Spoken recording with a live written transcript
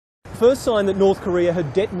first sign that North Korea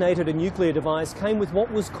had detonated a nuclear device came with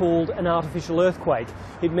what was called an artificial earthquake.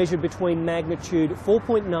 It measured between magnitude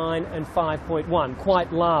 4.9 and 5.1,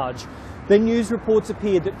 quite large. Then news reports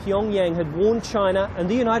appeared that Pyongyang had warned China and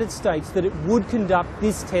the United States that it would conduct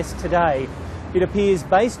this test today. It appears,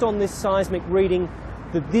 based on this seismic reading,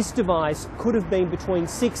 that this device could have been between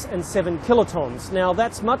 6 and 7 kilotons. Now,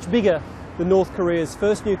 that's much bigger than North Korea's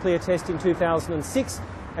first nuclear test in 2006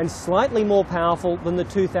 and slightly more powerful than the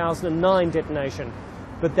 2009 detonation.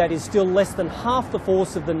 But that is still less than half the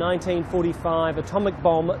force of the 1945 atomic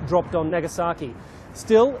bomb dropped on Nagasaki.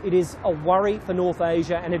 Still, it is a worry for North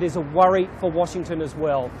Asia, and it is a worry for Washington as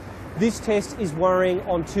well. This test is worrying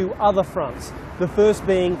on two other fronts. The first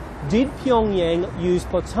being, did Pyongyang use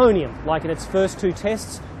plutonium, like in its first two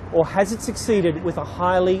tests, or has it succeeded with a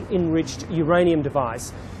highly enriched uranium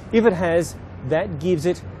device? If it has, that gives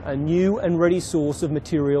it a new and ready source of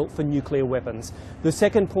material for nuclear weapons. The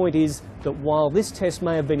second point is that while this test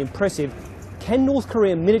may have been impressive, can North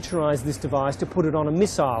Korea miniaturise this device to put it on a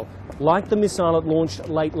missile, like the missile it launched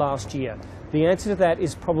late last year? The answer to that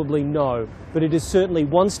is probably no, but it is certainly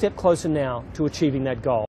one step closer now to achieving that goal.